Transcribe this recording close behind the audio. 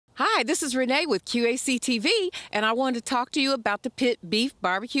Hi, this is Renee with QACTV, and I wanted to talk to you about the Pit Beef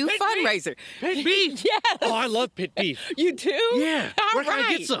Barbecue Fundraiser. Pit beef? Yes. Oh, I love pit beef. You do? Yeah. Where can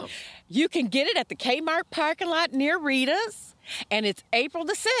I get some? You can get it at the K-Mart parking lot near Rita's, and it's April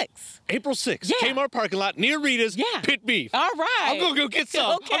the 6th. April 6th, Yeah. K-Mart parking lot near Rita's, Pit beef. All right. I'm going to go get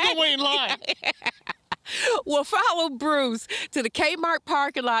some. Okay. I'm going to wait in line. Well, follow Bruce to the K-Mart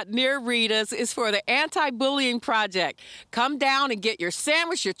parking lot near Rita's. It's for the anti-bullying project. Come down and get your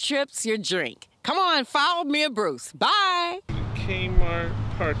sandwich, your chips, your drink. Come on, follow me and Bruce. Bye. K-Mart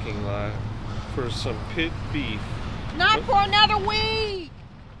parking lot for some pit beef. Not for another week.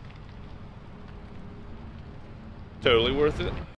 Totally worth it.